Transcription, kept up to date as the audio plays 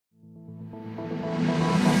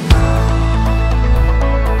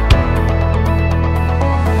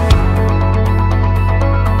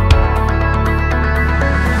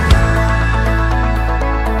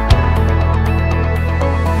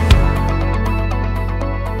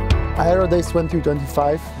Aerodays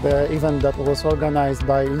 2025, the event that was organized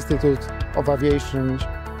by Institute of Aviation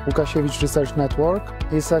Łukasiewicz Research Network,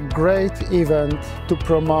 is a great event to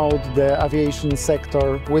promote the aviation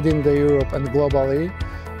sector within the Europe and globally,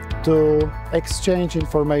 to exchange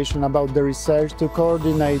information about the research, to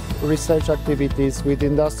coordinate research activities with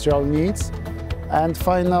industrial needs, and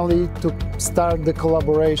finally to start the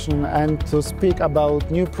collaboration and to speak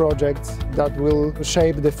about new projects that will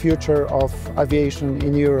shape the future of aviation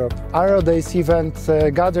in Europe. Aerodays event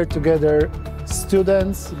gathered together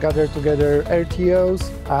students, gathered together RTOs.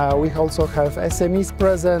 We also have SMEs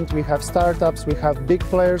present, we have startups, we have big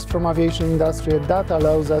players from aviation industry. That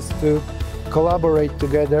allows us to collaborate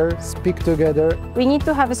together, speak together. We need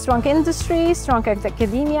to have a strong industry, strong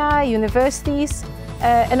academia, universities,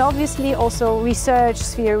 and obviously also research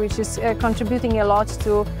sphere, which is contributing a lot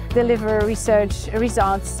to deliver research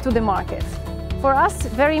results to the market. For us,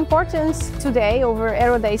 very important today over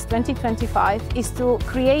Aerodays 2025 is to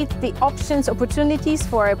create the options, opportunities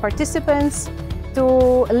for our participants to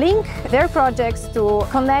link their projects, to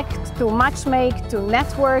connect, to matchmake, to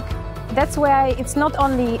network. That's why it's not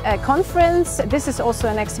only a conference, this is also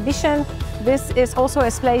an exhibition. This is also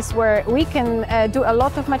a place where we can do a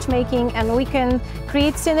lot of matchmaking and we can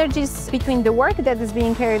create synergies between the work that is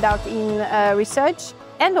being carried out in research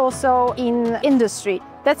and also in industry.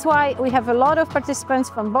 That's why we have a lot of participants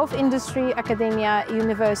from both industry, academia,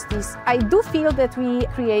 universities. I do feel that we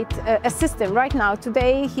create a system right now,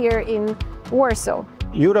 today, here in Warsaw.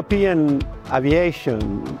 European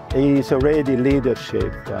aviation is already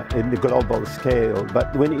leadership in the global scale,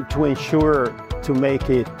 but we need to ensure to make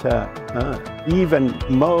it even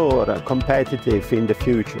more competitive in the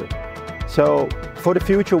future. So for the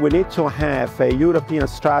future, we need to have a European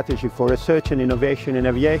strategy for research and innovation in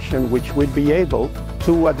aviation, which will be able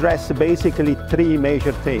to address basically three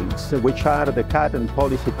major things, which are the current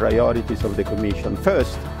policy priorities of the Commission.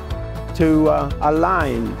 First, to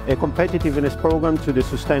align a competitiveness program to the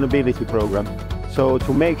sustainability program. So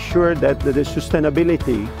to make sure that the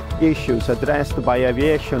sustainability issues addressed by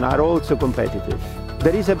aviation are also competitive.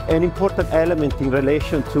 There is an important element in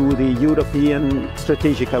relation to the European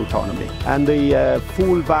strategic autonomy and the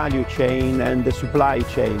full value chain and the supply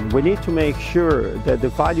chain. We need to make sure that the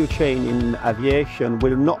value chain in aviation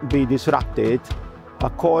will not be disrupted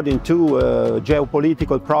according to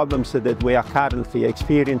geopolitical problems that we are currently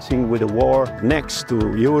experiencing with the war next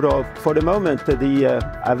to Europe. For the moment, the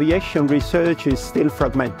aviation research is still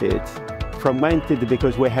fragmented. Fragmented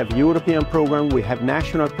because we have European programs, we have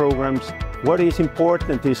national programs. What is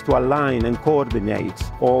important is to align and coordinate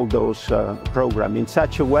all those programs in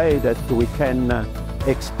such a way that we can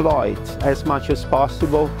exploit as much as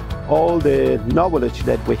possible all the knowledge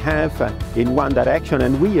that we have in one direction,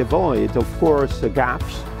 and we avoid, of course,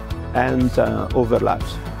 gaps and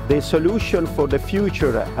overlaps. The solution for the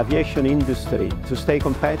future aviation industry to stay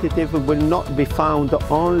competitive will not be found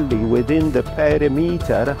only within the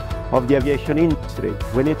perimeter of the aviation industry.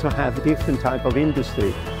 We need to have different type of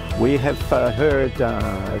industry. We have heard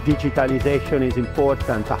digitalization is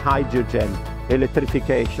important, hydrogen,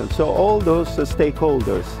 electrification. So all those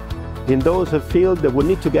stakeholders in those fields that will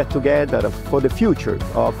need to get together for the future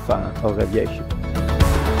of aviation.